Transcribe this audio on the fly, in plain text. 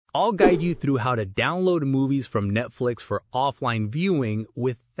I'll guide you through how to download movies from Netflix for offline viewing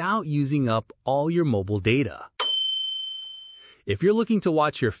without using up all your mobile data. If you're looking to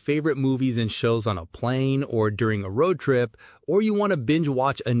watch your favorite movies and shows on a plane or during a road trip, or you want to binge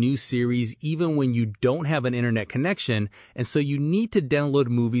watch a new series even when you don't have an internet connection, and so you need to download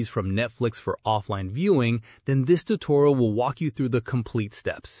movies from Netflix for offline viewing, then this tutorial will walk you through the complete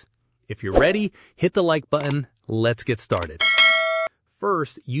steps. If you're ready, hit the like button. Let's get started.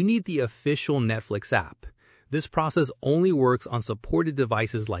 First, you need the official Netflix app. This process only works on supported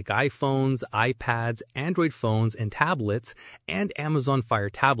devices like iPhones, iPads, Android phones and tablets, and Amazon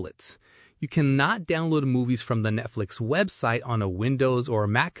Fire tablets. You cannot download movies from the Netflix website on a Windows or a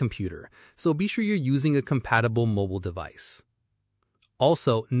Mac computer, so be sure you're using a compatible mobile device.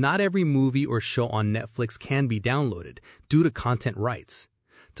 Also, not every movie or show on Netflix can be downloaded due to content rights.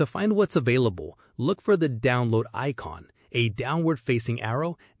 To find what's available, look for the download icon, a downward-facing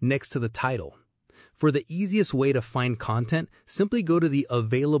arrow next to the title. For the easiest way to find content, simply go to the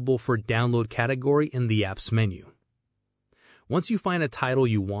Available for Download category in the app's menu. Once you find a title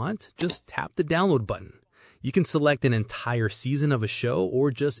you want, just tap the download button. You can select an entire season of a show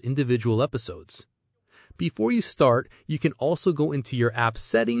or just individual episodes. Before you start, you can also go into your app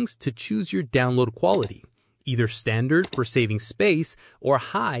settings to choose your download quality, either standard for saving space or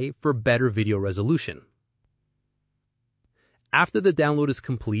high for better video resolution. After the download is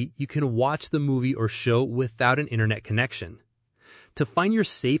complete, you can watch the movie or show without an internet connection. To find your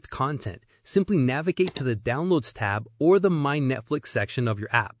saved content, simply navigate to the Downloads tab or the My Netflix section of your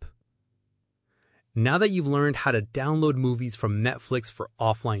app. Now that you've learned how to download movies from Netflix for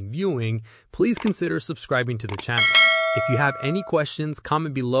offline viewing, please consider subscribing to the channel. If you have any questions,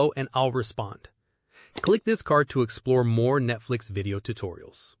 comment below and I'll respond. Click this card to explore more Netflix video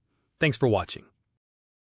tutorials. Thanks for watching.